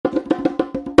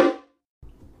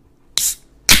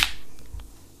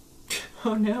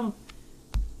Oh no.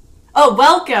 Oh,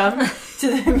 welcome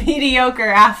to the Mediocre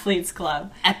Athletes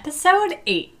Club. Episode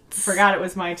 8. Forgot it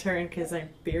was my turn because my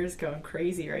beer's going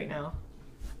crazy right now.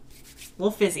 A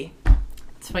little fizzy.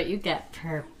 That's what you get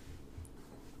for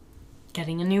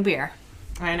getting a new beer.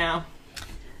 I know.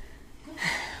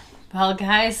 Well,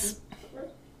 guys,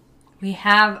 we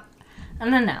have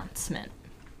an announcement.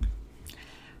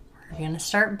 We're going to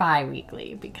start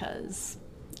bi-weekly because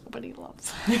nobody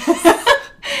loves us.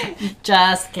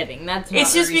 Just kidding. That's not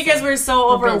It's just because we're so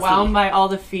overwhelmed by all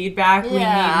the feedback.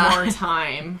 Yeah. We need more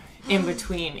time in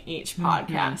between each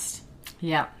podcast.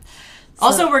 Yeah.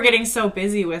 Also, we're getting so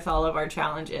busy with all of our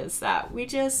challenges that we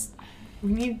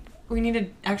need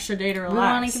an extra day to relax. We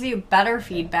want to give you better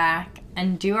feedback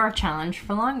and do our challenge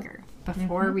for longer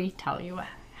before we tell you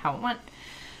how it went.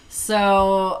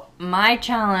 So my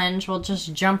challenge, we'll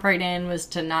just jump right in, was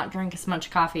to not drink as much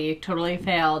coffee. Totally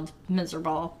failed.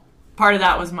 Miserable. Part of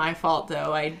that was my fault,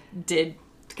 though. I did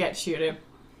get you to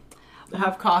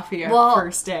have coffee our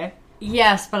first day.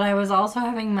 Yes, but I was also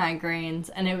having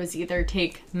migraines, and it was either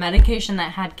take medication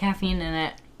that had caffeine in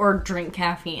it or drink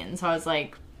caffeine. So I was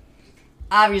like,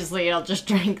 obviously I'll just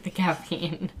drink the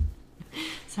caffeine.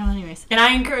 So anyways. And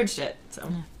I encouraged it, so.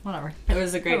 Yeah, whatever. It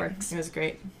was great. It works. It was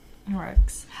great. It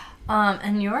works.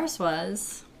 And yours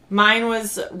was? Mine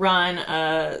was run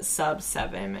a sub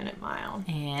 7-minute mile.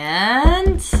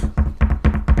 And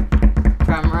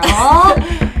drum roll.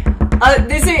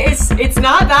 It's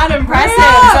not that impressive.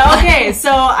 Yeah.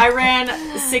 So I ran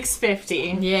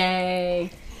 6:50.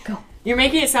 Yay. Go. You're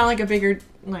making it sound like a bigger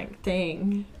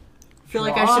thing. I feel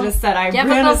like I Well, should have said I yeah,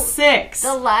 ran but a 6.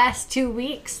 The last 2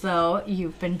 weeks, though,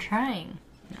 you've been trying.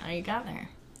 Now you got there.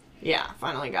 Yeah,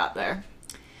 finally got there.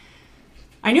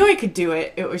 I knew I could do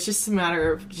it. It was just a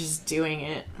matter of just doing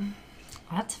it.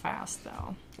 That's fast,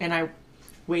 though. And I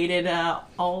waited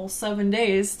all 7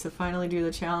 days to finally do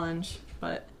the challenge.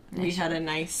 But we had a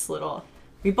nice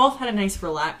we both had a nice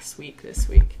relaxed week this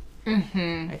week.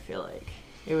 Mm-hmm. I feel like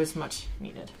it was much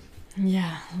needed.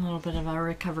 Yeah, a little bit of a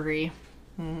recovery.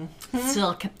 Mm-hmm.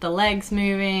 Still kept the legs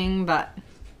moving, but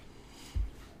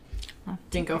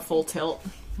Didn't go full tilt.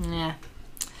 yeah.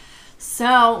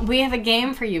 So, we have a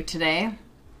game for you today.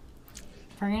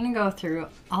 We're going to go through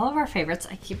all of our favorites.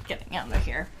 I keep getting out of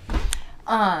here.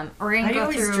 We're going to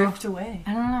go through... drift away.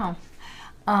 I don't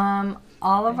know.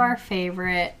 All of our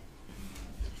favorite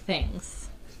things.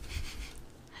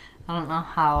 I don't know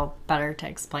how better to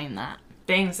explain that.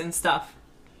 Things and stuff.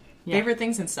 Yeah. Favorite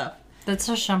things and stuff. Let's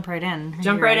just jump right in. Are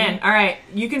Jump you right ready? in. All right.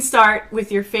 You can start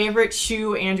with your favorite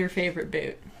shoe and your favorite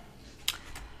boot.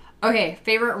 Okay,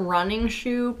 favorite running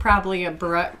shoe, probably a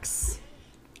Brooks.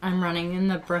 I'm running in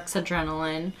the Brooks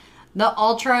Adrenaline. The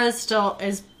Ultra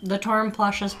the Torn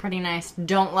Plush is pretty nice.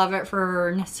 Don't love it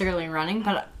for necessarily running,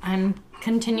 but I'm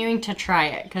continuing to try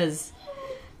it because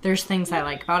there's things I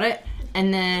like about it.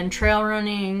 And then trail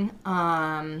running,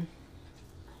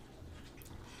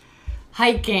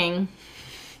 hiking,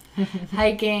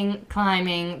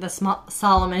 climbing, the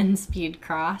Solomon Speed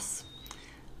Cross.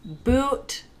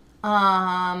 Boot,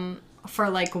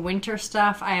 for winter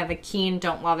stuff, I have a Keen.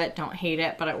 Don't love it, don't hate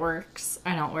it, but it works.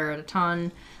 I don't wear it a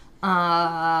ton.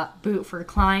 Boot for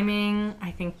climbing,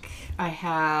 I think I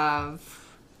have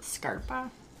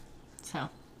Scarpa. So,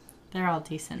 they're all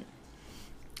decent.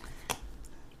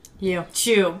 You.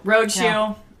 Shoe. Road shoe.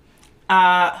 Yeah.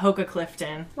 Hoka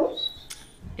Clifton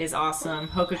is awesome.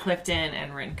 Hoka Clifton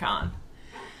and Rincon.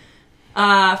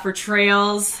 For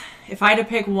trails, if I had to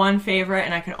pick one favorite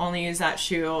and I could only use that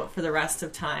shoe for the rest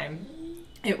of time,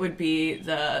 it would be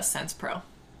the Sense Pro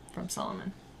from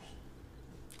Salomon.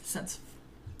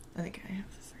 I think I have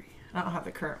the 3. I don't have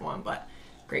the current one, but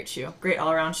great shoe. Great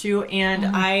all-around shoe. And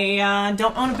I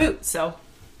don't own a boot, so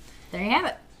There you have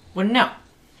it. wouldn't know.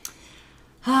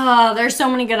 There's so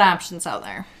many good options out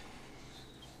there.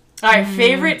 All right,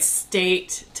 favorite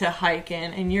state to hike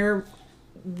in, and you're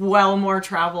well more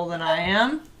travel than I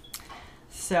am,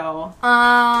 so.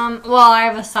 Well, I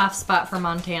have a soft spot for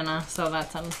Montana, so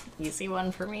that's an easy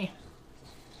one for me.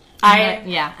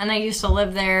 And I used to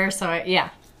live there, so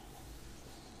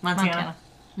Montana.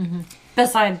 Mm-hmm.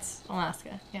 Besides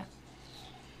Alaska, yeah.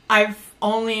 I've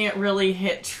only really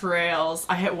hit trails.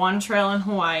 I hit one trail in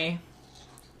Hawaii,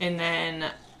 and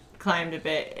then climbed a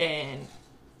bit in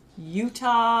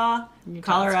Utah,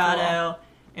 Colorado,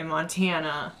 and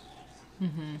Montana.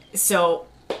 Mm-hmm. So,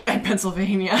 and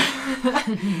Pennsylvania.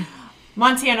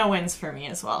 Montana wins for me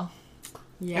as well.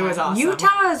 Yeah. It was awesome.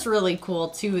 Utah is really cool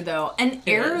too, though. And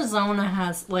Arizona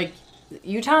has,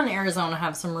 Utah and Arizona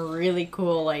have some really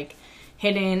cool,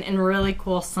 hidden and really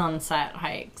cool sunset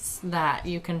hikes that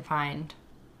you can find.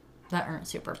 that aren't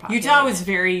super popular. Utah was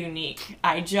very unique.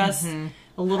 I just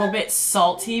a little bit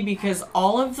salty because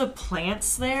all of the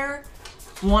plants there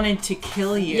wanted to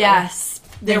kill you. Yes.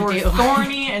 They were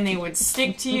thorny and they would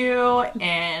stick to you,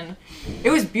 and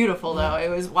it was beautiful though. It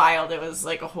was wild. It was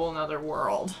like a whole nother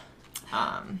world.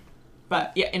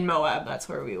 But yeah, in Moab, that's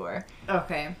where we were.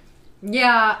 Okay.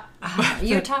 Yeah,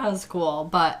 Utah is cool,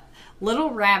 but Little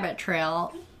Rabbit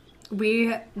Trail,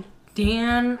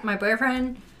 Dan, my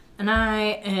boyfriend, and I,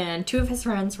 and 2 of his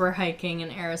friends were hiking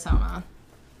in Arizona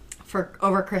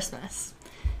over Christmas.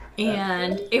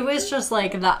 And it was just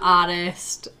like the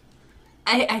oddest.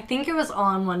 I think it was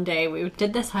all in one day. We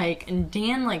did this hike, and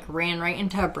Dan like ran right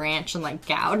into a branch and like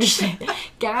gouged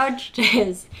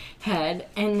his head.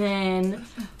 And then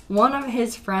one of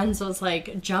his friends was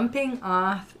like jumping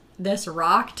off this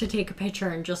rock to take a picture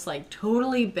and just like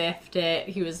totally biffed it.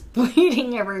 He was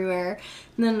bleeding everywhere.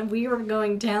 And then we were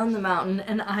going down the mountain,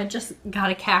 and I just got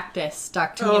a cactus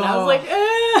stuck to me, and I was like,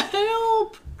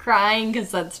 help, crying because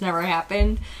that's never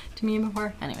happened to me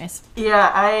before. Anyways,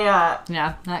 yeah,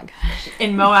 yeah, not good.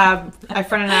 In Moab, my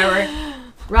friend and I were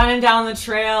running down the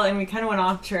trail, and we kind of went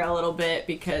off trail a little bit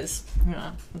because, you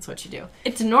know, that's what you do.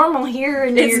 It's normal here,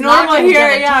 and it's normal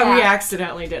here. Yeah, we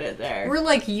accidentally did it there. We're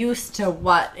like used to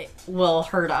what will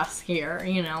hurt us here,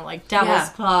 you know, like Devil's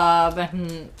Club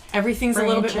and everything's a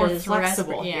little bit more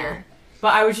flexible here.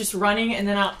 But I was just running, and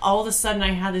then all of a sudden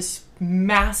I had this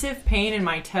massive pain in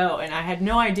my toe, and I had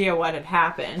no idea what had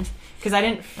happened because I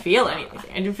didn't feel anything.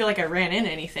 I didn't feel like I ran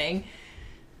into anything.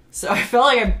 So I felt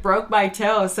like I broke my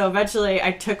toe. So eventually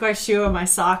I took my shoe and my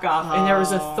sock off, and there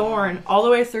was a thorn all the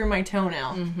way through my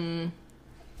toenail. Mm-hmm.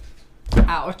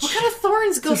 Ouch. What kind of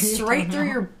thorns go straight through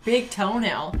your big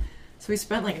toenail? So we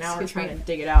spent like an hour trying to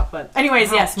dig it out. But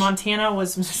anyways, yes, Montana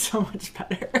was so much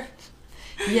better.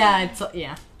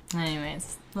 Yeah.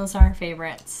 Anyways, those are our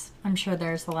favorites. I'm sure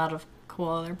there's a lot of cool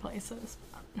other places.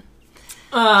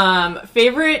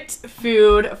 Favorite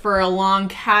food for a long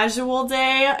casual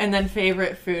day, and then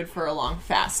favorite food for a long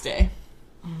fast day.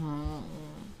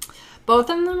 Both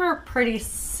of them are pretty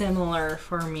similar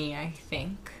for me, I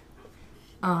think.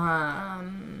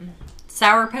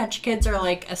 Sour Patch Kids are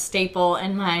like a staple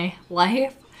in my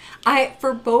life.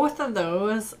 For both of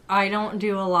those, I don't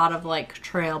do a lot of like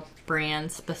trail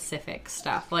brand specific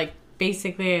stuff. Like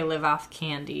basically I live off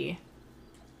candy.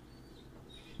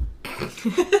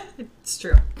 It's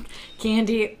true.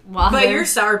 Candy. Water. But your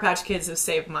Sour Patch Kids have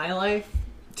saved my life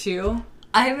too.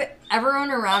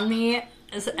 Everyone around me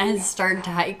has started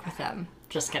to hike with them.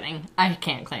 Just kidding. I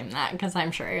can't claim that because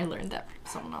I'm sure I learned that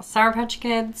from someone else. Sour Patch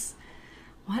Kids.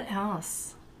 What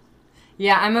else?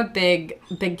 Yeah, I'm a big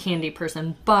candy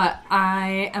person, but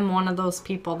I am one of those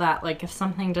people that, like, if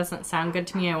something doesn't sound good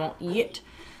to me, I won't eat.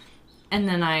 And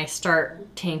then I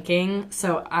start tanking,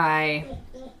 so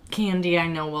candy I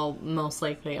know will most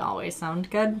likely always sound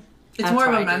good. It's more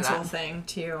of a mental thing,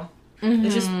 too. Mm-hmm. It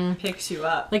just picks you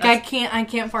up. Like, I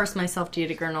can't force myself to eat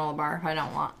a granola bar if I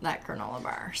don't want that granola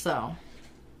bar, so...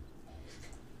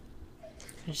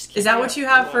 Is that what you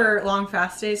have for long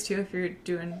fast days, too, if you're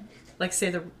doing, like,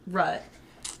 say, the rut?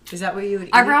 Is that what you would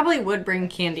eat? I probably would bring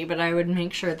candy, but I would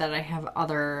make sure that I have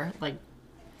other, like,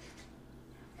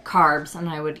 carbs, and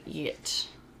I would eat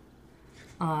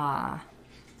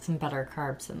some better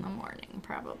carbs in the morning,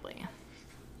 probably.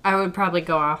 I would probably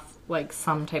go off, like,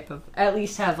 some type of... At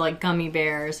least have, like, gummy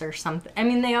bears or something. I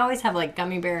mean, they always have, like,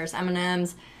 gummy bears,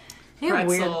 M&Ms. They have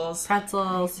pretzels. Weird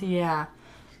pretzels, yeah.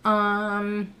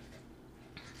 I'm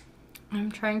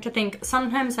trying to think.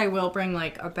 Sometimes I will bring,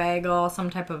 like, a bagel, some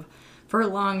type of... For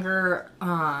longer,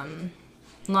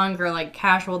 like,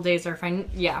 casual days, or if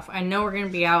I know we're going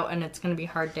to be out and it's going to be a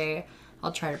hard day,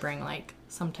 I'll try to bring, like,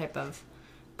 some type of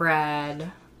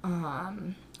bread.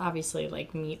 Obviously,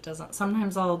 like, meat doesn't...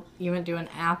 Sometimes I'll even do an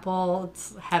apple.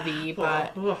 It's heavy,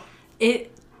 but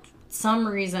some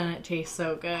reason it tastes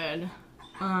so good.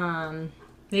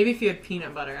 Maybe if you had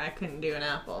peanut butter, I couldn't do an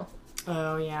apple.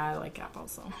 Oh, yeah, I like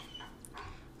apples, though.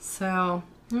 So,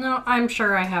 no, I'm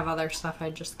sure I have other stuff I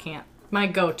just can't. My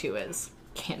go-to is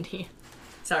candy.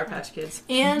 Sour Patch Kids.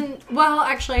 And, well,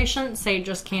 actually, I shouldn't say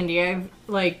just candy.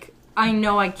 I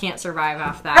know I can't survive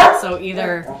off that. So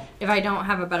either, if I don't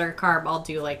have a better carb, I'll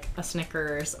do, like, a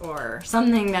Snickers or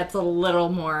something that's a little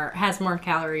more, has more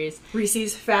calories.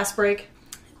 Reese's Fast Break.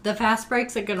 The Fast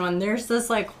Break's a good one. There's this,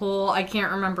 like, whole, I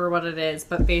can't remember what it is,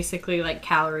 but basically, like,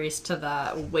 calories to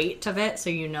the weight of it, so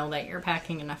you know that you're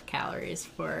packing enough calories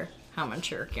for how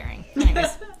much you're carrying.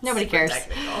 Anyways, nobody cares.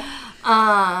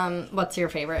 What's your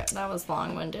favorite? That was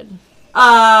long-winded.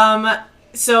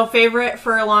 So favorite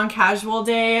for a long casual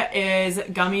day is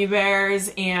gummy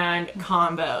bears and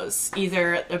combos.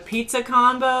 Either the pizza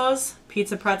combos,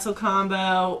 pizza pretzel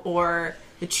combo, or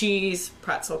the cheese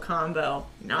pretzel combo.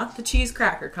 Not the cheese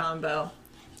cracker combo.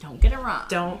 Don't get it wrong.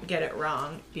 Don't get it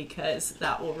wrong, because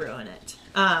that will ruin it.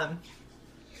 And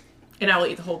I will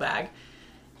eat the whole bag.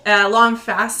 Long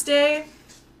fast day,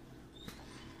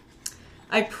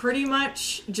 I pretty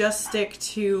much just stick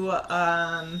to,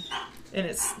 and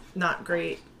it's not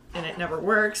great and it never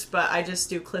works, but I just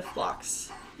do Cliff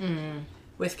Blocks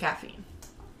with caffeine.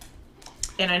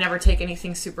 And I never take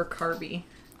anything super carby.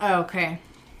 Okay.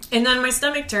 And then my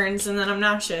stomach turns, and then I'm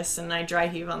nauseous, and I dry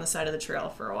heave on the side of the trail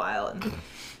for a while, and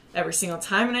every single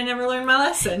time, and I never learned my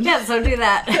lesson. Yeah, so do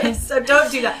that. So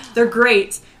don't do that. They're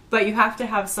great, but you have to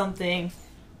have something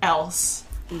else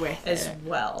With as it.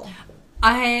 well.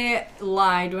 I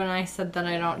lied when I said that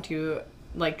I don't do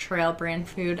like trail brand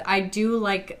food. I do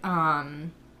like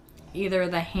either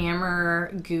the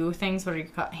hammer goo things, what do you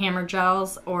call it? Hammer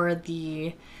gels, or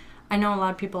the, I know a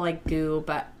lot of people like goo,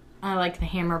 but I like the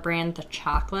Hammer brand, the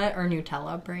chocolate or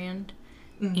Nutella brand,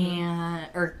 and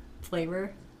or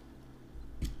flavor.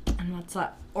 And what's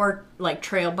that? Or like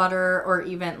trail butter, or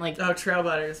even like Oh, trail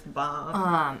butter's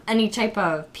bomb. any type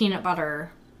of peanut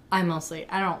butter. I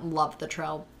don't love the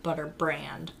trail butter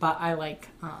brand, but I like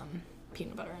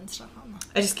peanut butter and stuff on them.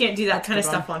 I just can't do that That's kind of a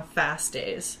good stuff on fast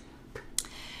days.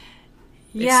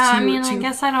 Yeah, I mean, I too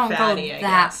guess I don't fatty, go I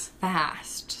that guess.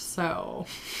 fast, so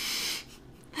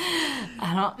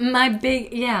I don't.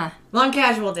 Long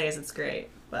casual days, it's great,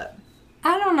 but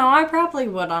I don't know. I probably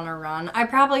would on a run. I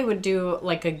probably would do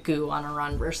like a goo on a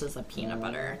run versus a peanut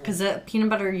butter, because peanut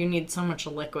butter you need so much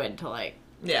liquid to like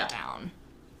yeah. get down.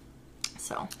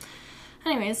 So,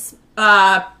 anyways,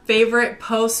 Favorite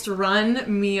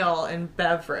post-run meal and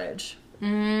beverage?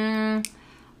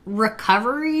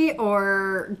 recovery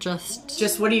or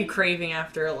just What are you craving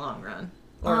after a long run?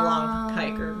 Or a long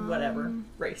hike or whatever.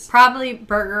 Race. probably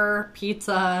burger,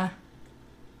 pizza,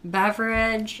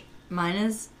 beverage. Mine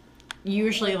is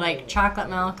usually like chocolate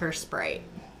milk or Sprite.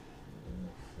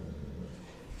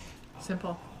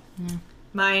 Simple.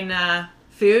 Mine,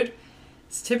 food.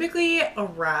 It's typically a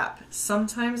wrap.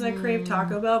 Sometimes I crave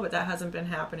Taco Bell, but that hasn't been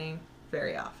happening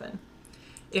very often.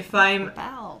 If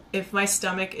my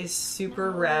stomach is super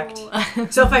wrecked,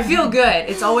 so if I feel good,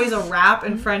 it's always a wrap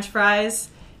and French fries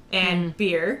and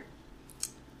beer.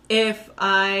 If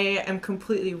I am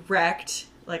completely wrecked,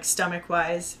 like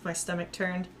stomach-wise, if my stomach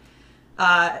turned,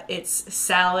 it's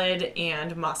salad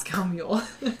and Moscow Mule.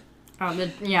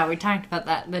 We talked about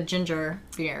that. The ginger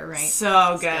beer, right?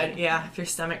 So good. Yeah, if your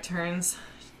stomach turns,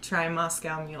 try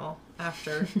Moscow Mule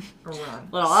after a run.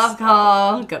 Little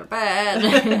alcohol, go to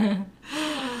bed.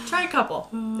 Try a couple.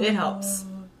 It helps.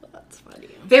 That's funny.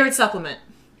 Favorite supplement?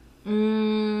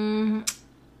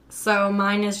 So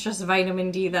mine is just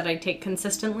vitamin D that I take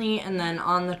consistently, and then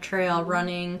on the trail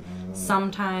running,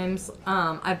 sometimes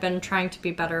I've been trying to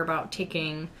be better about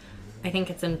taking, I think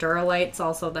it's Endurolights,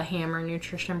 also the Hammer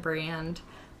Nutrition brand.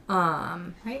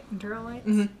 Right? Endurolights?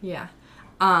 Mm-hmm. Yeah.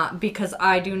 Because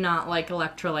I do not like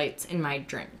electrolytes in my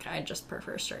drink. I just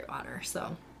prefer straight water,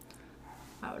 so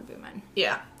that would be mine.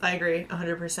 Yeah, I agree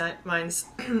 100%. Mine's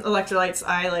electrolytes.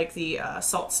 I like the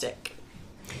salt stick.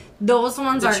 Those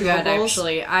ones The are good, chewables?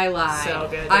 actually. I lied. So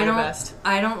good. They're I the don't. best.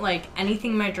 I don't like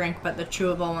anything in my drink, but the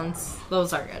chewable ones.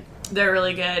 Those are good. They're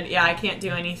really good. Yeah, I can't do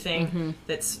anything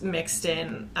that's mixed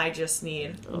in. I just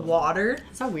need water.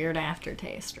 It's a weird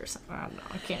aftertaste or something. I don't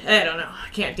know. I don't know. I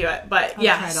can't do it. But I'll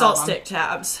yeah, try it salt all stick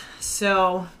tabs.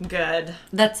 So good.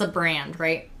 That's a brand,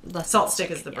 right? The Salt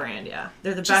stick is the yeah. brand, yeah.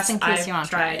 They're the Just best. in case you I've wanna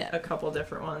try tried it. a couple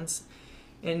different ones.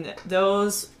 And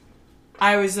those,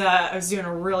 I was doing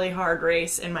a really hard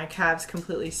race and my calves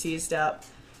completely seized up.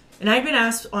 And I've been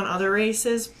asked on other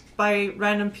races by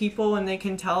random people when they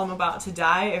can tell I'm about to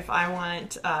die if I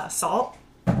want salt.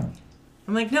 I'm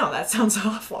like, no, that sounds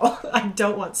awful. I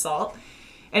don't want salt.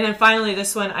 And then finally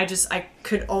this one, I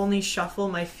could only shuffle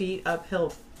my feet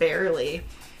uphill barely.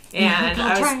 And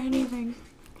I'll try anything.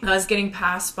 I was getting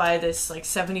passed by this like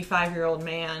 75-year-old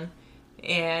man,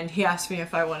 and he asked me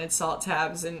if I wanted salt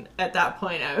tabs, and at that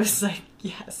point I was like,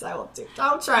 yes, I will do.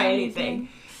 I'll try anything.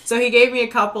 So he gave me a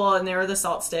couple, and they were the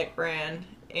Salt Stick brand,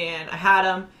 and I had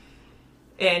them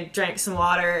and drank some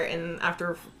water, and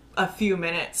after a few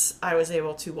minutes I was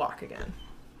able to walk again.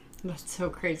 That's so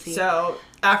crazy. So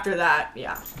after that,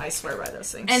 yeah, I swear by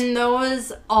those things. And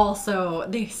those also,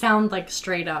 they sound like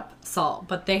straight up salt,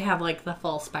 but they have like the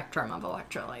full spectrum of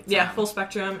electrolytes. yeah, full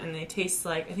spectrum, and they taste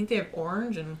like, I think they have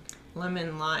orange and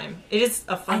lemon lime. It is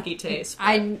a funky taste.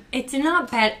 It's not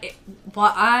bad.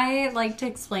 What I like to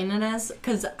explain it as,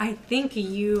 because I think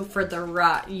you, for the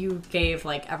rut, you gave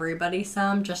like everybody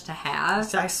some just to have.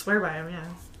 So I swear by them, yeah.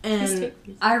 And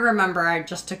I remember I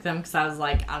just took them because I was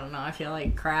like, I don't know, I feel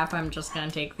like crap. I'm just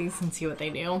gonna take these and see what they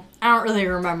do. I don't really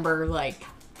remember like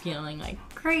feeling like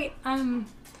great. I'm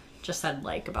just said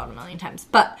like about a million times,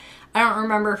 but I don't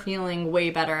remember feeling way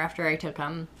better after I took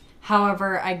them.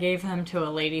 However, I gave them to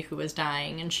a lady who was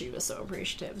dying, and she was so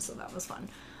appreciative, so that was fun.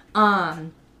 I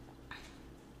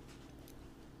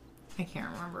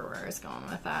can't remember where I was going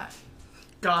with that.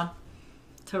 Gone.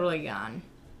 Totally gone.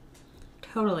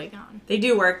 Totally gone. They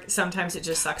do work. Sometimes it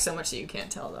just sucks so much that you can't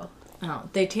tell, though. Oh,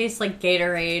 they taste like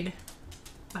Gatorade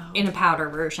in a powder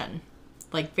version.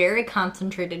 Like very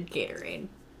concentrated Gatorade.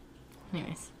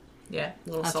 Anyways. Yeah, a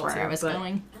little That's salty. where I was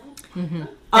going. Mm-hmm. Very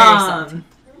salty.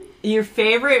 Your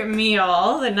favorite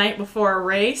meal the night before a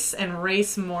race and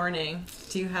race morning.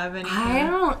 Do you have any? I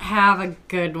don't have a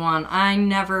good one. I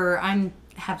don't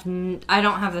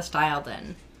have this dialed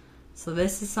in. So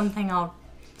this is something I'll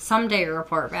someday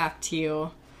report back to you.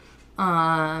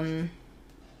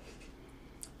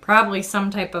 Probably some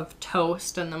type of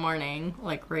toast in the morning,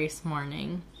 like race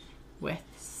morning, with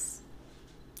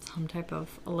some type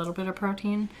of a little bit of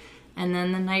protein. And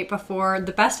then the night before,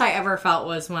 the best I ever felt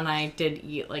was when I did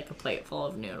eat like a plate full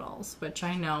of noodles, which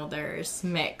I know there's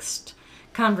mixed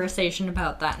conversation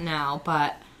about that now,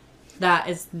 but that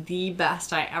is the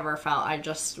best I ever felt.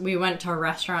 We went to a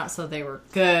restaurant, so they were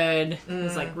good. It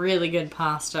was like really good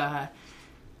pasta.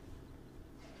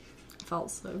 It felt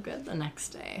so good the next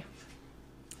day.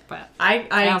 But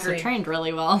I also agree. trained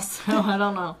really well, so I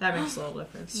don't know. That makes a little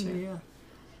difference too. Yeah.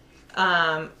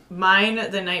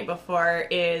 Mine the night before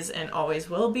is and always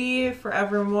will be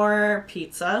forevermore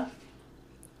pizza.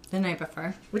 The night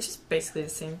before. Which is basically the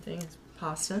same thing as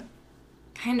pasta.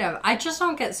 Kind of. I just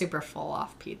don't get super full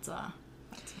off pizza.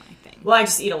 That's my thing. Well, I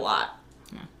just eat a lot.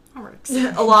 Yeah, that works.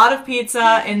 A lot of pizza,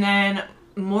 and then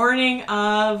morning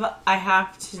of, I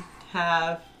have to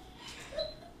have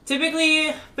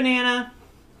typically banana,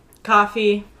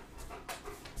 coffee,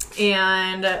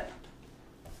 and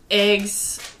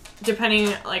eggs.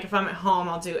 Depending, like, if I'm at home,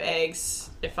 I'll do eggs.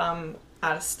 If I'm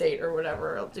out of state or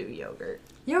whatever, I'll do yogurt.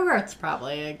 Yogurt's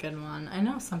probably a good one. I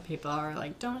know some people are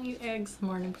like, don't eat eggs the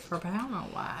morning before, but I don't know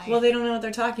why. Well, they don't know what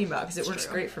they're talking about because it works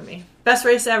great for me. Best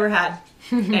race I ever had.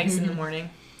 Eggs in the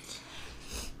morning.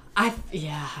 I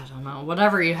don't know.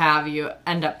 Whatever you have, you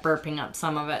end up burping up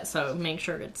some of it, so make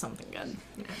sure it's something good.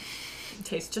 Yeah. It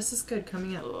tastes just as good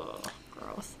coming out. Ugh,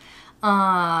 gross.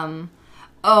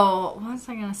 Oh, what was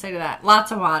I going to say to that?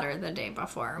 Lots of water the day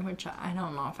before, which I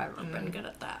don't know if I've ever been good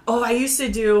at that. Oh, I used to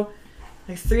do,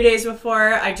 like, 3 days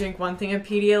before, I drink one thing of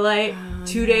Pedialyte.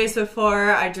 2 days before,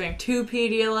 I drank 2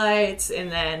 Pedialytes.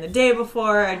 And then the day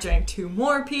before, I drank 2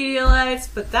 more Pedialytes.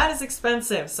 But that is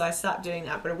expensive, so I stopped doing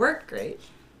that. But it worked great.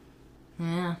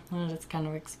 Yeah, well, it's kind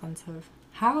of expensive.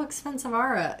 How expensive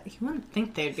are it? You wouldn't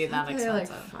think they'd be that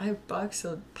expensive. Like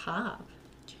 $5 a pop.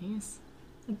 Jeez.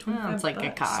 Like it's like a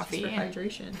coffee. For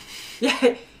hydration.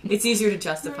 Yeah, it's easier to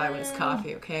justify when it's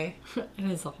coffee, okay? It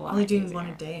is a lot. Only doing easier. 1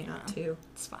 a day, not 2.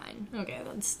 It's fine. Okay,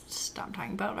 let's stop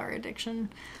talking about our addiction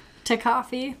to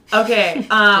coffee. Okay,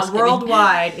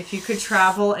 worldwide, if you could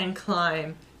travel and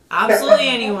climb absolutely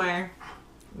anywhere,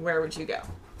 where would you go?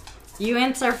 You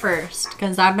answer first,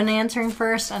 because I've been answering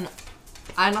first, and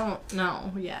I don't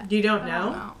know yet. You don't know? I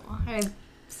don't know. I have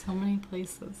so many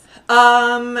places.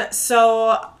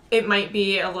 So it might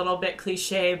be a little bit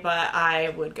cliche, but I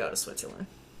would go to Switzerland.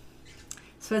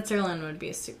 Switzerland would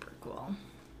be super cool.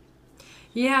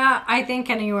 Yeah, I think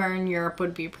anywhere in Europe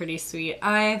would be pretty sweet.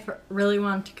 I really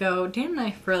want to go, Dan and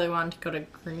I really want to go to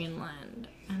Greenland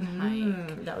and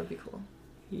hike. That would be cool.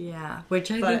 Yeah,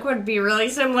 which I think would be really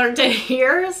similar to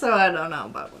here, so I don't know,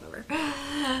 but whatever.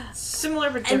 Similar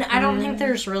but different. And I don't think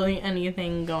there's really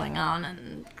anything going on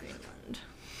in Greenland.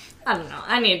 I don't know.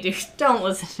 Don't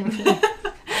listen to me.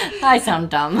 I sound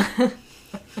dumb.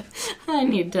 I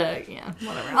need to,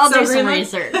 whatever. I'll do some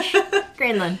research.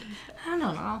 Greenland. I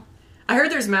don't know. I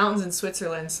heard there's mountains in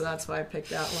Switzerland, so that's why I picked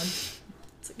that one.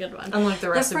 It's a good one. Unlike the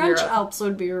rest of French Europe. Alps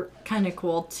would be kind of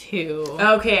cool, too.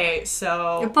 Okay,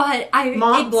 so... But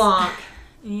Mont Blanc.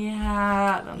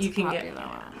 Yeah, that's you can popular get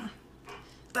one.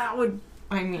 That would...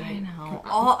 I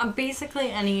know. Basically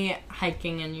any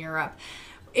hiking in Europe.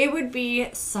 It would be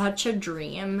such a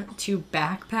dream to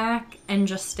backpack and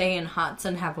just stay in huts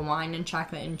and have wine and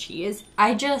chocolate and cheese.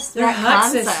 Their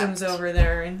hut systems over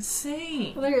there are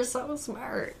insane. They're so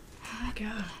smart. Oh my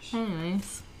gosh.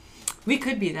 Anyways. We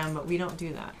could be them, but we don't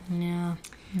do that. Yeah.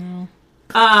 No.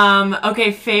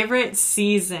 Okay, favorite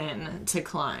season to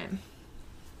climb.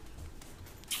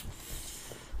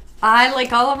 I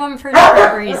like all of them for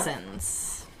different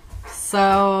reasons.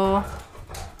 So,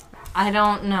 I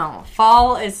don't know.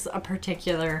 Fall is a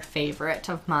particular favorite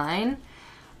of mine.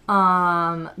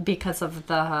 Because of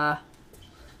the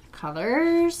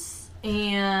colors,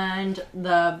 and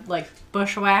the like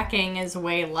bushwhacking is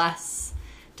way less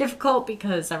difficult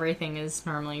because everything is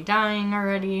normally dying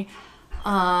already.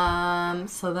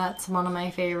 So that's one of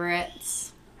my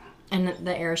favorites. And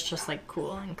the air is just like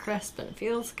cool and crisp and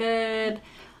feels good.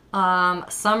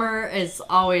 Summer is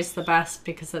always the best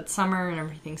because it's summer and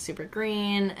everything's super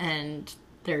green and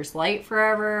there's light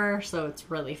forever, so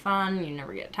it's really fun. You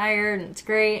never get tired and it's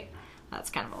great. That's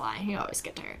kind of a lie. You always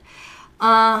get tired.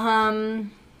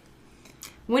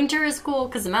 Winter is cool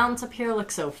because the mountains up here look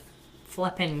so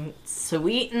flippin'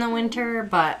 sweet in the winter,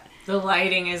 but The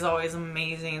lighting is always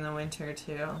amazing in the winter,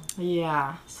 too.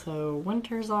 yeah, so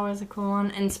winter's always a cool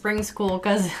one. And spring's cool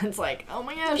because it's like, oh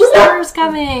my gosh, summer's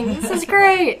coming. This is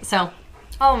great. So,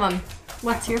 all of them.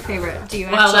 What's your favorite? Do you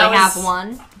Well, actually that was- have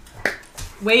one?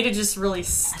 Way to just really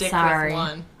stick Sorry. with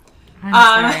one. I'm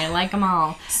sorry, I like them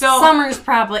all. So- summer's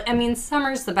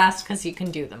summer's the best because you can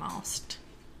do the most.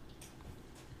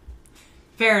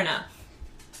 Fair enough.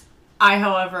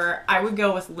 However, I would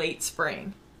go with late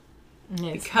spring.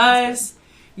 Because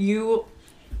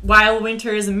while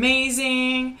winter is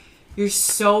amazing, you're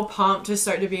so pumped to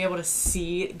start to be able to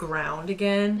see ground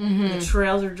again. Mm-hmm. The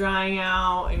trails are drying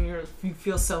out, and you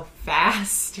feel so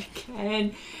fast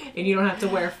again, and you don't have to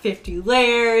wear 50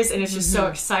 layers, and it's just so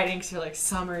exciting because you're like,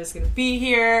 summer is going to be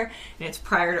here, and it's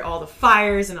prior to all the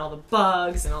fires and all the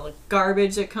bugs and all the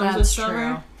garbage that comes with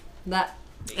summer. True.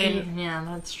 Yeah,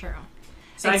 that's true.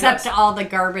 So Except all the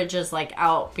garbage is like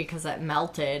out because it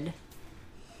melted.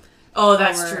 Oh,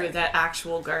 that's Or- true. That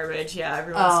actual garbage. Yeah,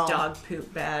 everyone's dog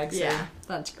poop bags. Yeah,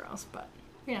 that's gross, but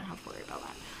we don't have to worry about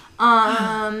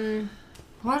that.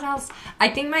 What else? I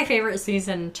think my favorite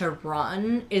season to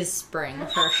run is spring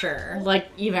for sure. Like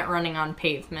even running on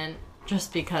pavement,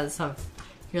 just because of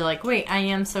you're like, wait, I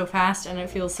am so fast and it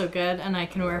feels so good, and I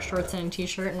can wear shorts and a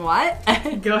t-shirt and what?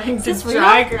 Going to this real?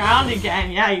 dry ground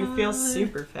again. Yeah, you feel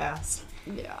super fast.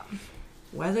 Yeah.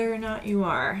 Whether or not you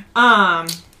are. All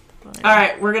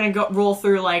right, we're going to roll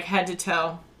through like head to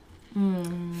toe.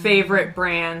 Favorite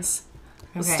brands.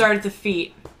 We'll Okay. start at the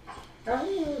feet.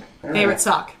 Favorite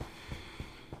sock.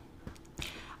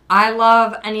 I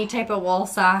love any type of wool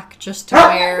sock just to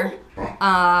wear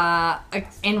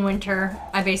in winter.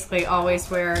 I basically always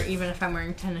wear, even if I'm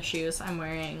wearing tennis shoes, I don't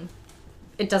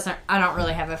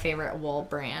really have a favorite wool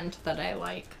brand that I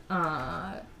like.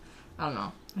 I don't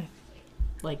know.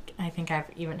 I think I've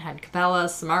even had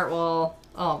Cabela's, Smart Wool.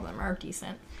 All of them are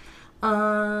decent. You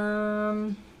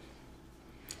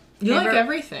like Favorite-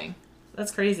 everything.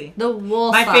 That's crazy. The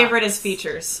wool My socks. favorite is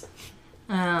Features.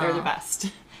 Oh. They're the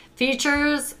best.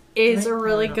 Features is a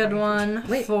really good one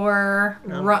for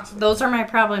those are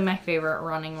probably my favorite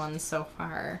running ones so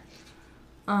far.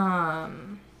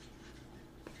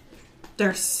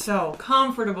 They're so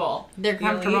comfortable. They're The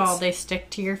comfortable. Elites. They stick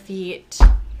to your feet.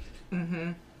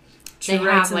 Mm-hmm. They True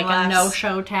rights have and like a lefts.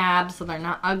 no-show tab, so they're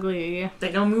not ugly.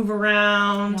 They don't move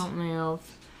around. Don't move.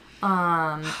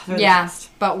 They're the Yeah, best.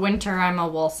 but winter I'm a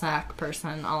wool sock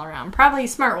person all around. Probably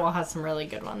Smart Wool has some really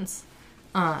good ones.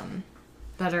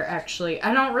 That are actually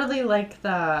I don't really like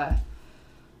the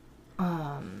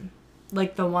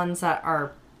ones that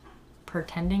are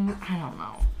pretending. I don't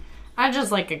know. I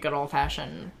just like a good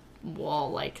old-fashioned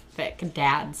wool, like thick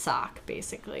dad sock,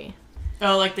 basically.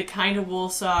 Oh, like the kind of wool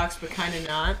socks, but kind of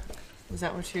not. Is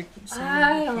that what you're saying?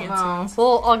 I don't Fancy know. ones?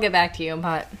 Well, I'll get back to you,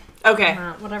 but Okay.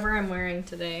 whatever I'm wearing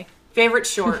today. Favorite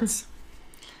shorts.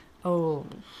 Oh,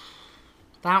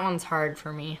 that one's hard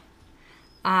for me.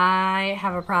 I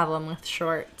have a problem with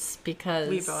shorts because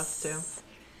We both do.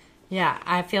 Yeah,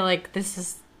 I feel like this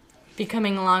is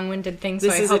becoming a long-winded thing, so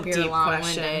This I is a hope you're deep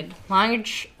long-winded.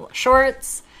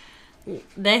 Shorts.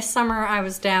 This summer I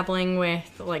was dabbling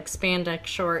with like spandex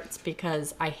shorts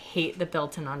because I hate the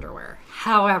built-in underwear.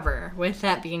 However, with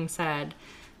that being said,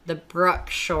 the Brooke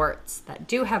shorts that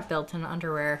do have built-in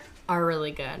underwear are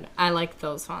really good. I like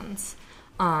those ones.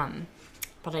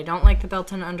 But I don't like the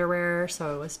built-in underwear,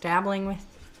 so I was dabbling with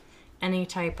any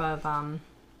type of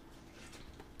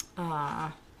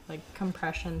like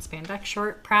compression spandex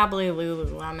short, probably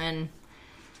Lululemon,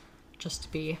 just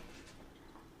to be,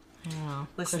 I don't know.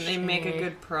 Listen, they cushy. make a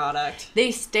good product.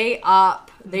 They stay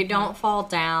up. They don't fall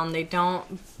down. They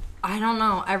don't. I don't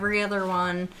know. Every other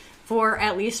one,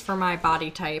 at least for my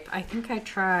body type, I think I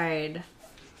tried.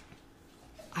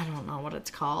 I don't know what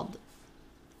it's called.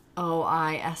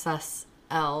 OISS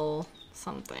L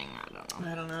something. I don't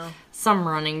know. I don't know. Some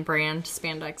running brand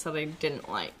spandex that I didn't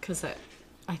like because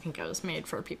I think it was made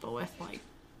for people with like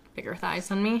bigger thighs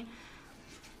than me.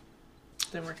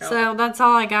 Didn't work out. So that's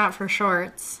all I got for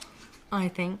shorts, I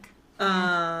think.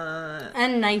 I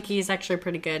And Nike's actually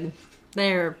pretty good.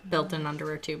 They're built-in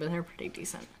underwear too, but they're pretty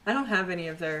decent. don't have any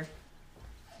of their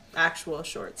actual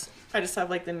shorts. I just have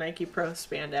like the Nike Pro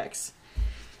spandex.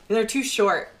 And they're too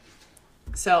short.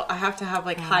 So I have to have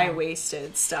like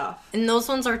high-waisted stuff. And those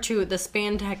ones are the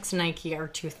spandex Nike are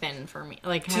too thin for me.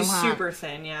 Like Too super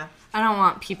thin, yeah. I don't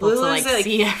want people to like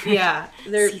see everything. Yeah,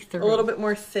 they're See a through. little bit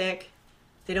more thick.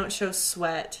 They don't show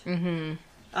sweat.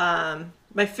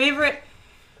 My favorite...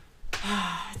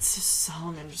 it's just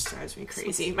Salomon just drives me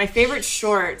crazy. My favorite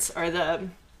shorts are the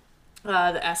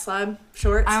S-Lab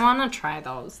shorts. I want to try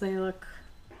those. They look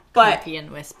but comfy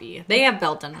and wispy. They have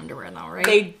built-in underwear though, right?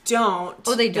 they don't.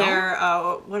 Oh, they don't? They're,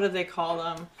 what do they call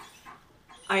them?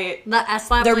 The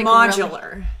S-Lab. They're like,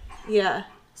 modular. Yeah.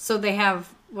 So they have,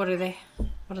 what are they?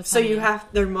 What is So that you mean?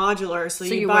 they're modular, so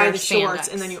you wear buy the shorts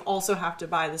spandex. and then you also have to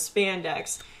buy the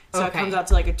spandex. So it Okay. comes out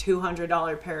to like a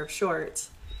 $200 pair of shorts.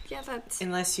 Yeah, that's...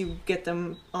 Unless you get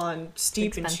them on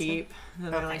Steep and Expensive. Cheap,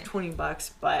 then they're Okay. like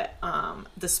 $20. But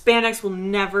the spandex will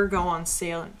never go on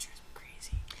sale, and it drives me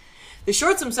crazy. The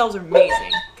shorts themselves are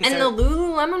amazing. And the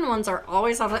Lululemon ones are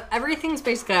always out of... Everything's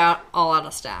basically all out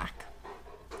of stock.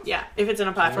 yeah, if it's in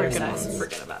a popular size,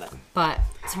 forget about it. But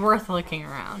it's worth looking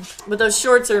around. But those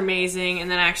shorts are amazing, and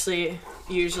then I actually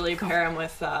usually pair them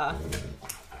with the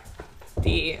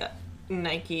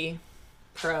Nike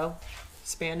Pro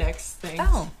spandex thing.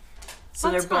 Oh, so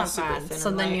they're that's both not super bad. thin. So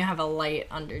and then light. you have a light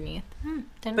underneath.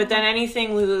 But then anything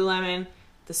Lululemon,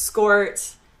 the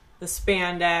skirts, the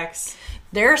spandex.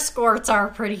 their skirts are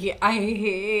pretty.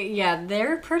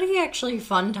 They're pretty actually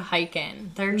fun to hike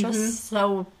in. They're just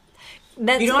so.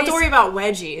 That's You don't have to worry about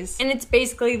wedgies. And it's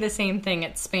basically the same thing.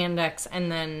 It's spandex and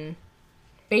then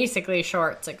basically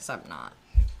shorts, except not.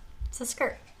 It's a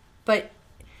skirt, but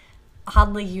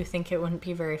oddly, you think it wouldn't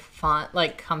be very fun,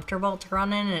 like comfortable to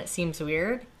run in, and it seems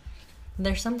weird.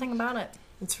 There's something about it.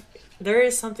 There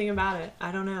is something about it.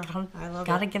 I don't know. I love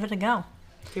Gotta it. give it a go.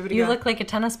 Give it a You go. look like a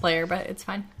tennis player, but it's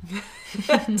fine.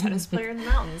 tennis player in the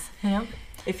mountains. Yep.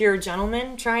 If you're a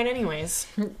gentleman, try it anyways.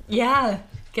 Yeah,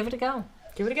 give it a go.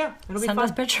 Give it a go. It'll be Send fun.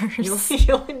 us pictures.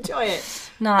 You'll enjoy it.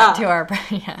 Not to our...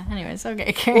 Yeah, anyways,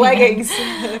 okay. carry on. Leggings.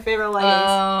 Favorite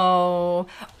leggings.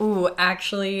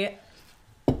 Actually,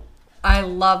 I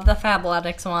love the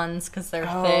Fabletics ones because they're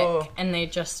Oh. thick and they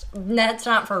just... That's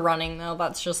not for running, though.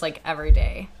 That's just, like,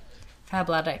 everyday.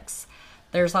 Fabletics.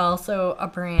 There's also a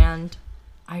brand...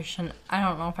 I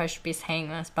don't know if I should be saying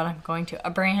this, but I'm going to. A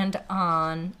brand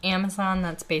on Amazon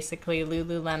that's basically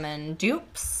Lululemon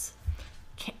dupes.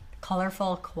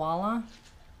 Colorful Koala.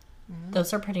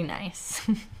 Those are pretty nice.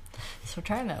 So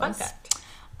try those. Fun fact.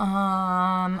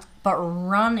 But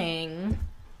running,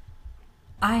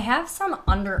 I have some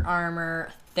Under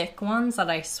Armour thick ones that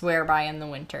I swear by in the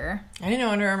winter. I didn't know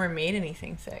Under Armour made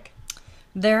anything thick.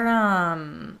 They're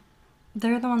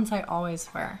the ones I always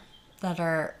wear that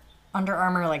are Under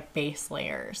Armour like base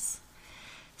layers.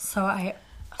 So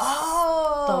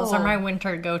those are my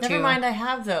winter go-to. Never mind, I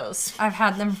have those. I've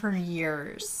had them for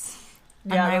years.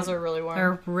 Yeah, And those are really warm.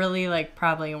 They're really like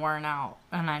probably worn out,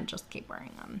 and I just keep wearing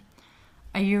them.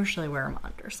 I usually wear them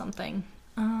under something.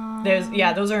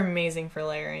 Those are amazing for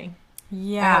layering. I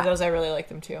Yeah, have those. I really like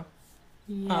them too.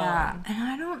 yeah. And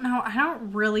I don't know. I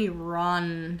don't really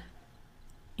run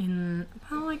in.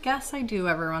 Well, I guess I do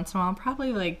every once in a while.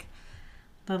 Probably like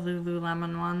the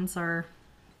Lululemon ones, or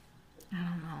I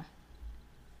don't know.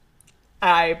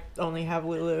 I only have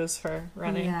Lulus for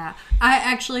running. Yeah.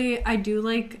 I do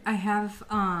like, I have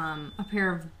a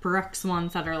pair of Brooks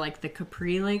ones that are like the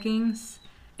capri leggings.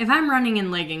 If I'm running in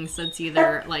leggings, it's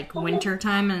either like winter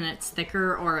time and it's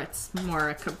thicker, or it's more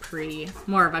of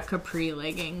a capri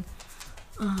legging.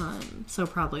 So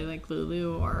probably like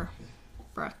Lulu or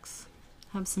Brooks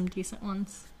have some decent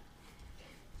ones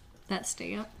that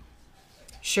stay up.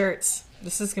 Shirts.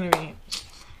 This is gonna be.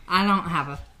 I don't have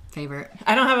a favorite.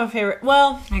 I don't have a favorite.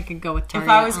 Well, I could go with Target.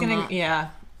 if I was on gonna, that. yeah,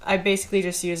 I basically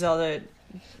just use all the.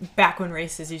 Back when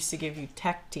races used to give you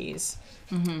tech tees,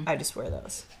 I just wear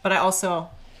those. But I also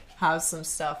have some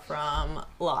stuff from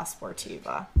La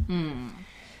Sportiva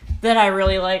that I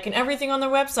really like, and everything on their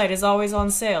website is always on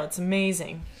sale. It's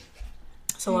amazing.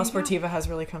 So La Sportiva has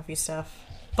really comfy stuff,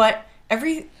 but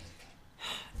everything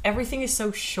is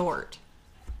so short.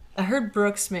 I heard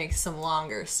Brooks makes some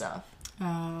longer stuff.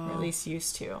 Or at least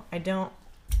used to.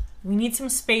 We need some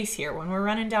space here. When we're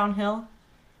running downhill,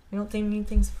 we don't need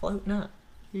things floating up.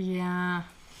 Yeah.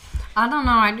 I don't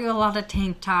know. I do a lot of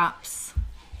tank tops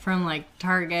from like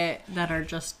Target that are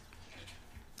just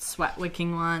sweat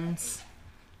wicking ones.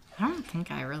 I don't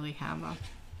think I really have a.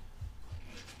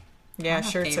 Yeah, have a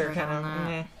shirts are favorite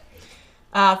kind of.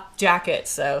 on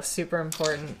Jackets, though, super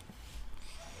important.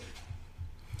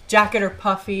 Jacket or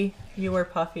puffy? You wear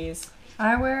puffies.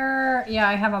 I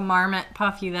have a Marmot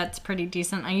puffy that's pretty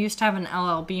decent. I used to have an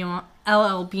LL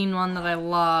Bean one that I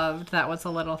loved that was a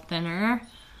little thinner.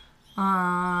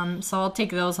 So I'll take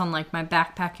those on like my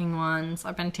backpacking ones.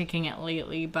 I've been taking it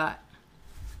lately, but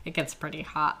it gets pretty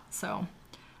hot, so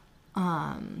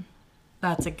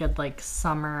that's a good like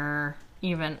summer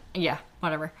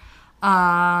whatever.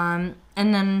 And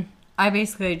then I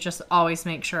basically just always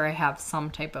make sure I have some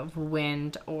type of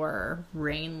wind or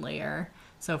rain layer.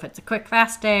 So if it's a quick,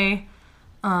 fast day,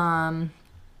 I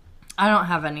don't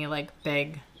have any like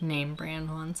big name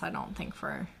brand ones, I don't think,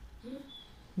 for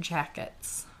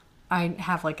jackets. I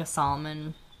have like a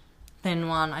Salomon thin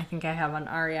one. I think I have an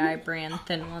REI brand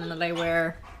thin one that I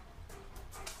wear.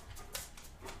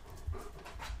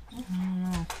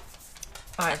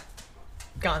 I've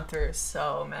gone through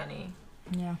so many.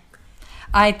 Yeah.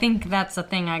 I think that's the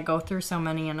thing. I go through so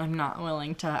many and I'm not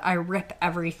willing to. I rip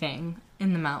everything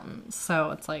in the mountains.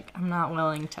 So it's like I'm not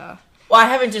willing to. Well, I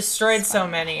haven't destroyed so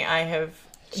many. I have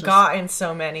gotten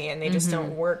so many and they just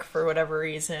don't work for whatever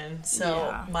reason.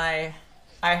 So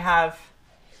I have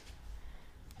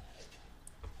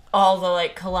all the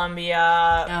like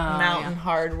Columbia, Mountain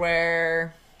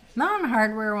Hardwear. Mountain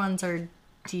Hardwear ones are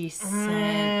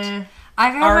decent.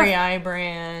 I've REI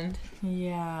brand.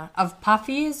 Yeah. Of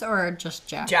puffies or just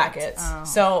jackets? Jackets. Oh.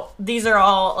 So these are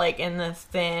all like in the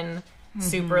thin,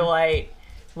 super light,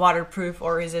 waterproof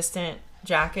or resistant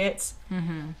jackets.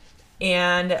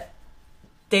 And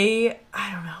they,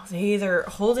 I don't know, they either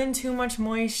hold in too much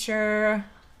moisture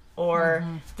or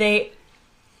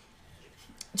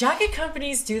jacket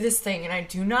companies do this thing and I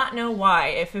do not know why.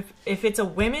 If it's a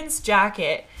women's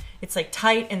jacket, it's like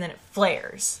tight and then it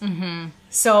flares.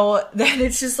 So then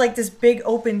it's just like this big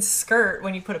open skirt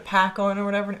when you put a pack on or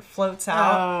whatever and it floats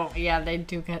out. Oh, yeah, they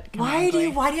do get Why do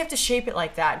you have to shape it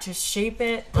like that? Just shape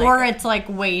it like, or it's like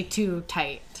way too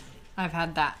tight. I've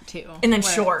had that too. and then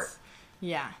short.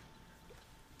 Yeah.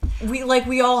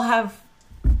 We all have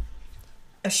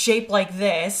a shape like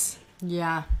this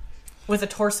Yeah. with a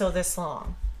torso this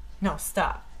long. No,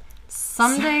 stop.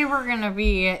 Someday we're gonna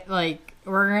be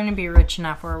rich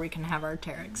enough where we can have our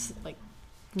Terex like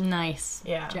nice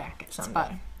jackets. Someday.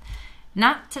 But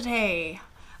not today.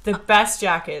 The best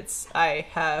jackets I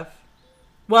have,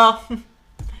 well,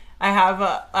 I have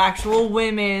a actual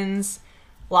women's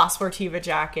La Sportiva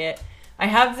jacket. I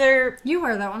have their... You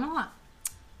wear that one a lot.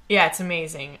 Yeah, it's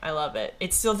amazing. I love it.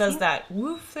 It still does that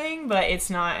woof thing, but it's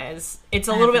not as... It's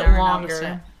a little bit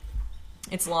longer.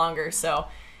 It's longer, so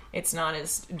it's not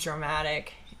as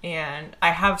dramatic. And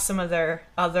I have some of their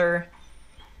other,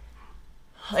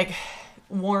 like,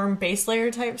 warm base layer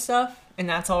type stuff, and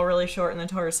that's all really short in the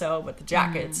torso, but the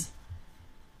jackets,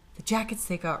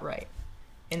 they got right.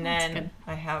 And then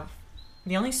I have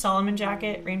the only Salomon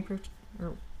jacket, rainproof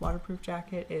or waterproof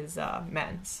jacket, is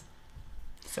men's.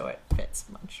 So it fits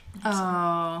much.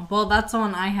 Oh, well, that's the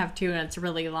one I have too, and it's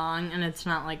really long, and it's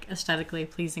not like aesthetically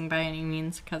pleasing by any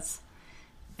means because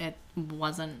it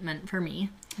wasn't meant for me.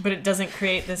 But it doesn't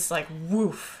create this like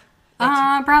woof.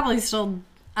 Probably still.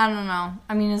 I don't know.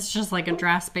 I mean, it's just like a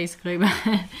dress basically,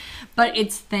 but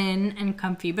it's thin and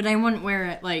comfy. But I wouldn't wear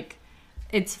it like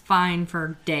it's fine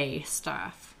for day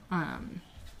stuff.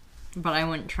 But I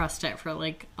wouldn't trust it for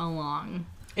like a long.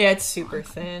 Yeah, it's super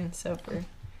thin. So for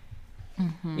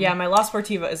yeah, my La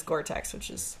Sportiva is Gore-Tex, which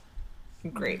is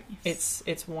great. Nice.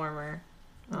 It's warmer.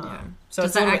 So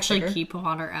does it actually keep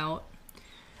water out?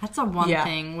 That's a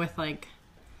thing with like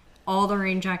all the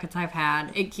rain jackets I've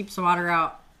had. It keeps the water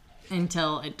out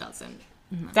until it doesn't.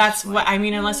 That's what I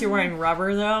mean. Unless you're wearing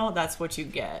rubber, though, that's what you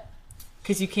get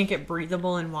because you can't get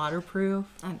breathable and waterproof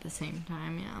at the same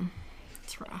time. Yeah,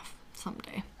 it's rough.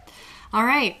 Someday. All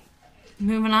right,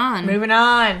 moving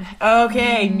on.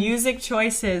 Okay, music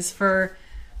choices for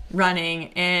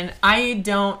running, and I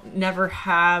never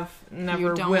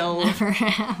will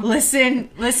listen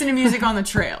to music on the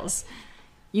trails.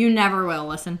 You never will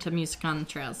listen to music on the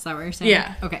trails. Is that what you're saying?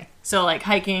 Yeah. Okay. So like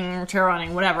hiking, trail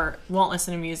running, whatever, won't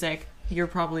listen to music. You're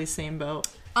probably the same boat.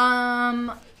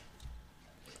 I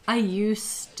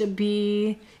used to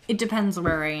be. It depends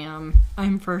where I am.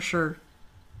 I'm for sure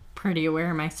pretty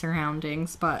aware of my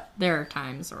surroundings, but there are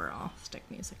times where I'll stick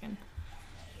music in.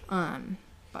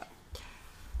 But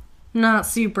not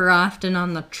super often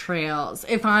on the trails.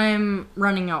 If I'm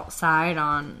running outside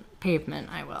on pavement,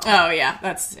 I will. Oh yeah,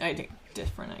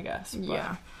 different, I guess. But.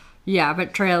 Yeah. Yeah,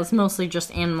 but trails, mostly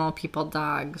just animal, people,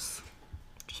 dogs.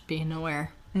 Just being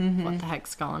aware what the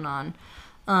heck's going on.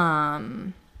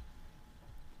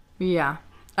 Yeah.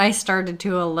 I started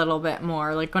to a little bit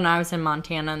more. Like, when I was in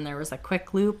Montana and there was a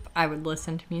quick loop, I would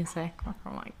listen to music.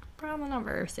 I'm like, probably not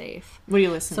very safe. What do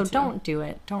you listen to? So don't do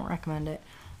it. Don't recommend it.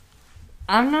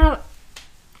 I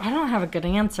don't have a good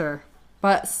answer,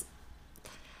 but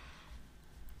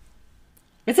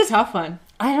it's a tough one.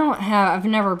 I've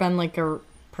never been like a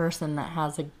person that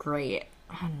has a great,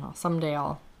 I don't know, someday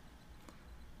I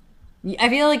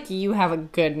feel like you have a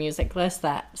good music list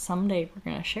that someday we're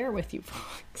going to share with you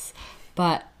folks.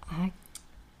 But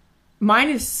mine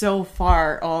is so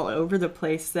far all over the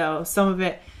place, though. Some of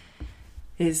it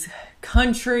is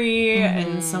country,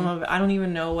 and some of it, I don't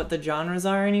even know what the genres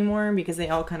are anymore because they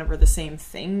all kind of are the same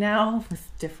thing now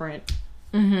with different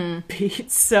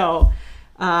beats. So,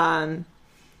 some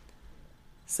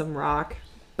rock.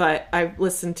 But I've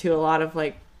listened to a lot of,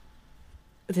 like,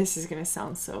 this is going to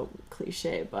sound so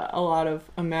cliche, but a lot of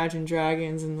Imagine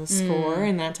Dragons and The Score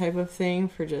and that type of thing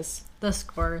for just... The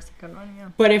Score is a good one, yeah.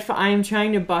 But if I'm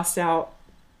trying to bust out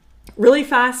really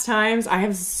fast times, I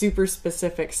have super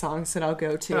specific songs that I'll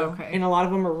go to. Okay. And a lot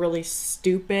of them are really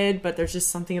stupid, but there's just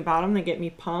something about them that get me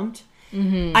pumped.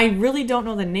 I really don't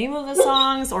know the name of the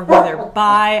songs or who they're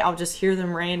by. I'll just hear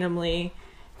them randomly,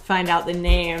 find out the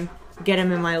name, get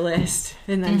them in my list,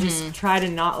 and then just try to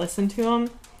not listen to them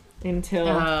until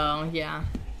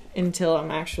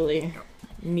I'm actually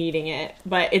needing it.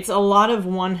 But it's a lot of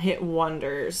one-hit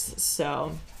wonders,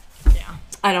 so yeah.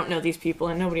 I don't know these people,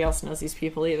 and nobody else knows these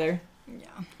people either. Yeah.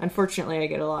 Unfortunately, I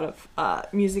get a lot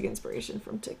of music inspiration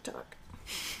from TikTok.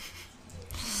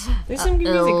 There's some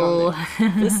good music on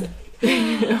there. Listen.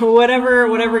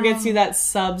 whatever gets you that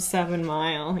sub 7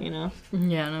 mile, you know?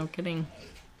 Yeah, no kidding.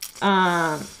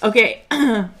 Okay.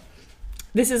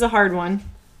 This is a hard one.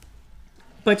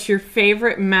 But your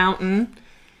favorite mountain,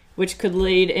 which could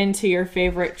lead into your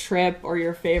favorite trip or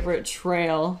your favorite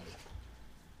trail.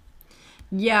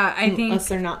 Yeah, I think... Unless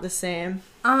they're not the same.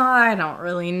 I don't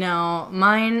really know.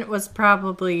 Mine was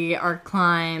probably our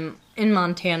climb in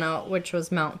Montana, which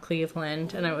was Mount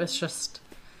Cleveland. And it was just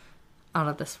out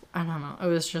of this... I don't know. It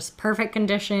was just perfect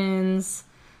conditions.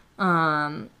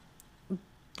 The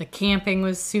camping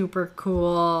was super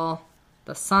cool.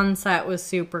 The sunset was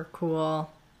super cool.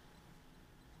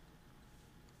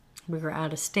 We were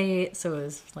out of state, so it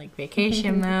was like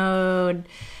vacation mode.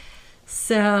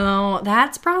 So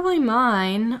that's probably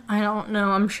mine. I don't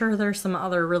know. I'm sure there's some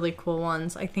other really cool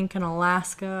ones. I think in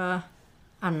Alaska.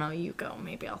 I don't know. You go.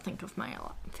 Maybe I'll think of my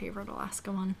favorite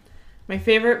Alaska one. My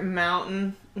favorite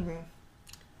mountain. God,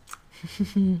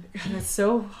 that's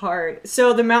so hard.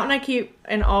 So the mountain I keep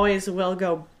and always will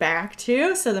go back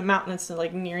to, so the mountain that's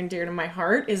like near and dear to my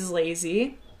heart, is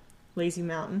Lazy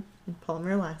Mountain in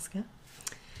Palmer, Alaska.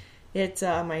 It's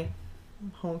my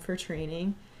home for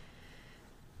training.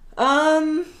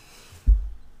 God,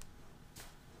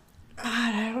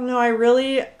 I don't know.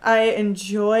 I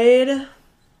enjoyed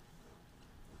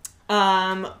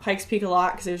Pikes Peak a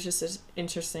lot because it was just an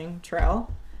interesting trail.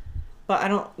 But I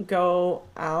don't go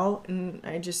out, and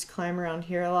I just climb around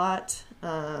here a lot.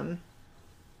 I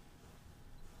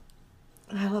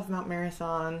love Mount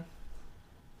Marathon.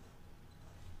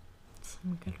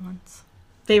 Some good ones.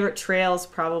 Favorite trails,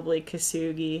 probably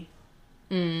Kasugi.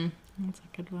 That's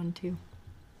a good one, too.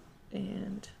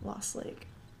 And Lost Lake.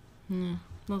 Yeah,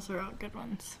 those are all good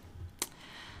ones.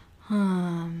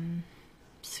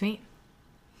 Sweet.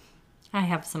 I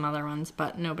have some other ones,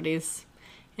 but nobody's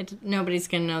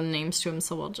gonna know the names to them,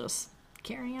 so we'll just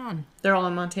carry on. They're all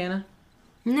in Montana?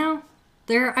 No.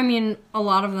 A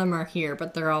lot of them are here,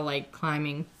 but they're all, like,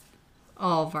 climbing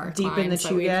all of our deep in the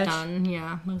that we've Chugach? done.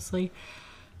 Yeah, mostly.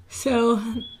 So,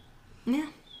 yeah.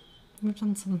 We've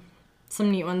done some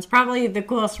neat ones. Probably the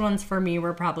coolest ones for me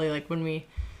were probably, like, when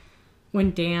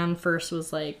Dan first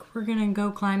was like, we're gonna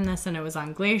go climb this, and it was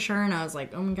on Glacier, and I was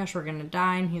like, oh my gosh, we're gonna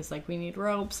die, and he's like, we need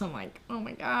ropes. I'm like, oh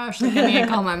my gosh, like, I need to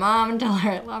call my mom and tell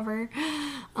her I love her.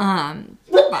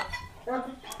 But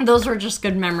those were just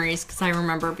good memories, because I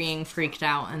remember being freaked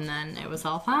out, and then it was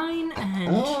all fine,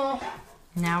 and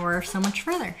now we're so much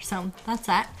further. So that's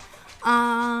that.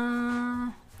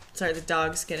 Sorry, the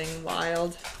dog's getting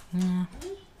wild. Yeah.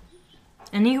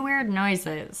 Any weird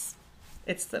noises?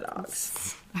 It's the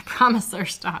dogs. I promise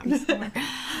there's dogs.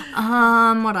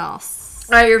 What else?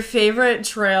 Your favorite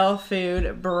trail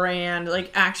food brand,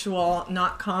 like actual,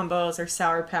 not combos or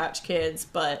Sour Patch Kids,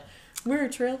 but we're a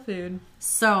trail food.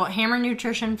 So, Hammer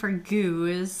Nutrition for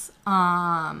Goose.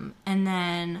 And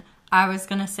then I was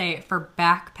going to say, for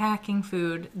backpacking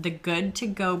food, the Good To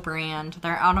Go brand,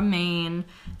 they're out of Maine,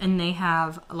 and they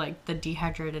have, like, the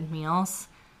dehydrated meals.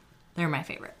 They're my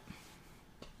favorite.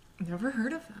 Never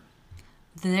heard of them.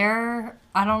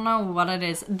 I don't know what it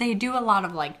is. They do a lot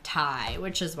of, like, Thai,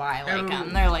 which is why I like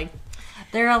them.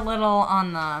 They're a little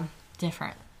on the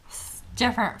different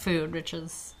food, which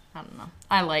is, I don't know.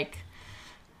 I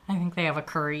think they have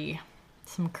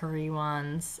some curry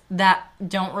ones that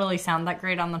don't really sound that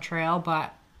great on the trail,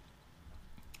 but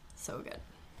so good.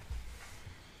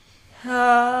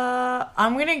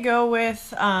 I'm gonna go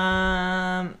with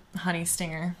Honey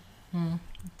Stinger.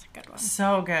 That's a good one.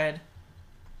 So good.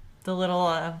 The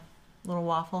little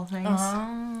waffle things.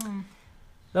 Oh.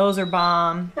 Those are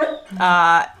bomb.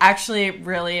 Actually,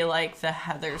 really like the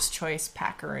Heather's Choice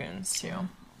Packaroons too.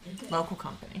 Local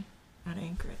company out of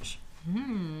Anchorage.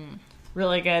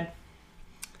 Really good.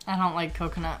 I don't like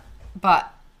coconut,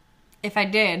 but if I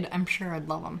did, I'm sure I'd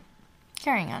love them.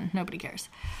 Carrying on. Nobody cares.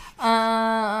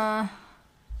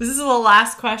 This is the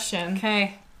last question.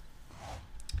 Okay.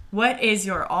 What is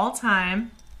your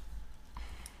all-time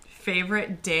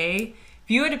favorite day? If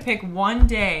you had to pick one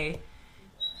day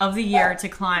of the year to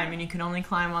climb and you could only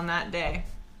climb on that day,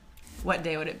 what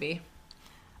day would it be?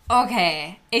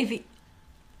 Okay. If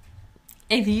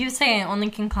you say I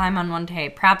only can climb on one day,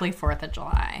 probably 4th of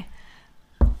July.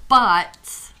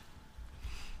 But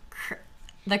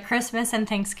the Christmas and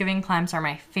Thanksgiving climbs are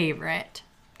my favorite.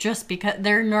 Just because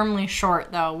they're normally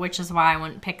short, though, which is why I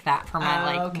wouldn't pick that for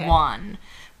my one.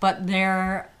 But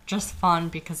they're just fun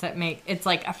because it's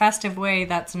like a festive way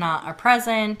that's not a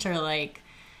present, or like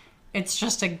it's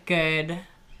just a good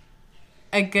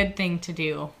thing to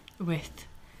do with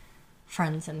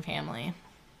friends and family.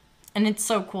 And it's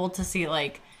so cool to see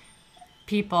like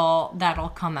people that'll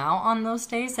come out on those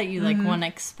days that you like wouldn't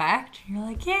expect. You're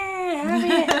like,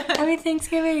 yeah, happy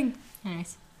Thanksgiving.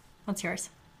 Anyways, what's yours?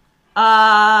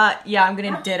 Yeah, I'm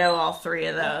gonna ditto all three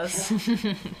of those.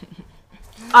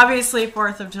 Obviously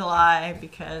 4th of July,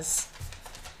 because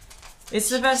it's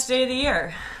the best day of the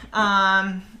year.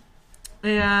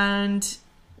 And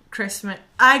Christmas.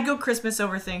 I'd go Christmas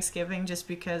over Thanksgiving just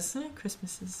because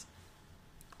Christmas is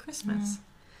Christmas.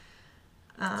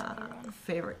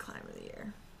 Favorite climb of the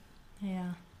year.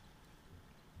 Yeah.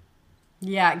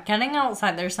 Yeah, getting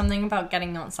outside. There's something about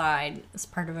getting outside as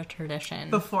part of a tradition.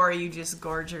 Before you just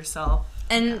gorge yourself.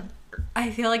 And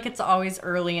I feel like it's always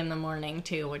early in the morning,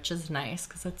 too, which is nice,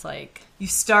 because it's like... You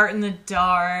start in the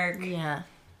dark. Yeah.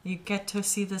 You get to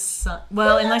see the sun.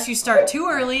 Well, unless you start too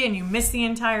early and you miss the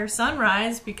entire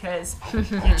sunrise because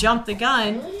you jumped the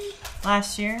gun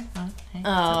last year. Hey,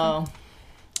 oh.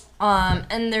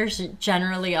 And there's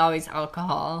generally always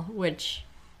alcohol, which...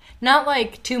 Not,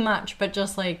 like, too much, but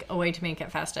just, like, a way to make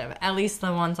it festive. At least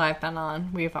the ones I've been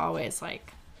on, we've always,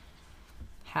 like,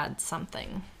 had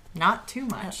something. Not too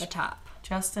much. At the top.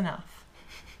 Just enough.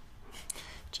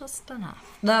 Just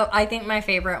enough. Though, I think my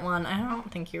favorite one, I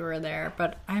don't think you were there,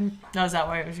 but I'm... No, is that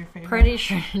why it was your favorite? Pretty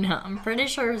sure, no. I'm pretty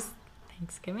sure it's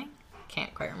Thanksgiving?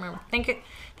 Can't quite remember. I think it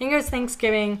was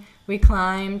Thanksgiving. We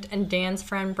climbed, and Dan's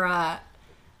friend brought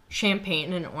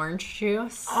champagne and orange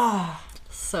juice. Oh.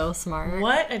 So smart.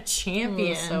 What a champion. It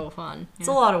was so fun. It's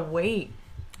a lot of weight.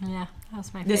 Yeah, that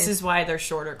was my favorite. This is why they're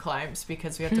shorter climbs,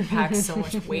 because we have to pack so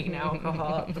much weight and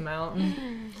alcohol up the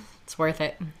mountain. It's worth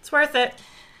it. It's worth it.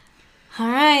 All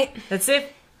right. That's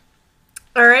it.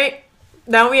 All right.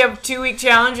 Now we have 2-week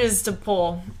challenges to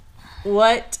pull.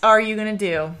 What are you going to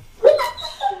do?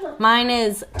 Mine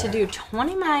is to do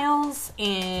 20 miles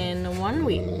in 1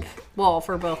 week. Well,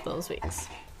 for both those weeks.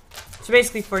 So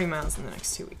basically 40 miles in the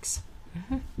next 2 weeks.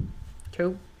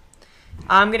 Cool.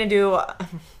 I'm going to do...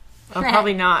 I'm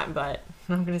probably not, but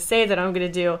I'm going to say that I'm going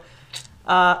to do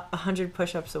 100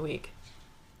 push-ups a week.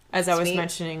 As I was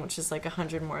mentioning, which is like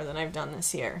 100 more than I've done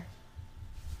this year.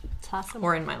 It's awesome.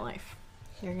 Or in my life.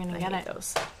 You're going to get it.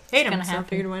 Those. Hate them, so I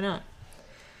figured why not.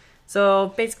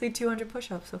 So basically 200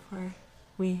 push-ups so far.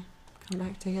 We come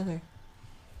back together.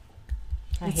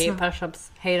 I hate push-ups.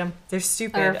 Hate them. They're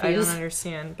stupid. I don't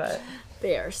understand, but...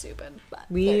 They are stupid. But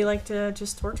we like to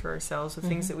just torture ourselves with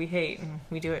things that we hate, and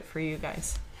we do it for you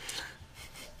guys.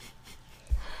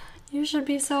 You should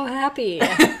be so happy.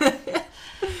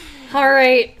 All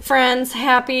right, friends.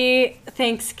 Happy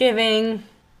Thanksgiving.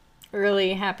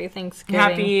 Really happy Thanksgiving.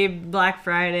 Happy Black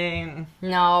Friday.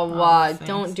 No,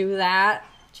 don't do that.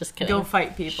 Just kidding. Go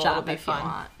fight people. Shop It'll be fun. You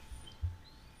want.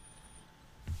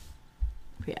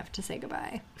 We have to say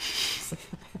goodbye.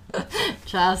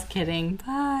 Just kidding.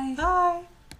 Bye. Bye.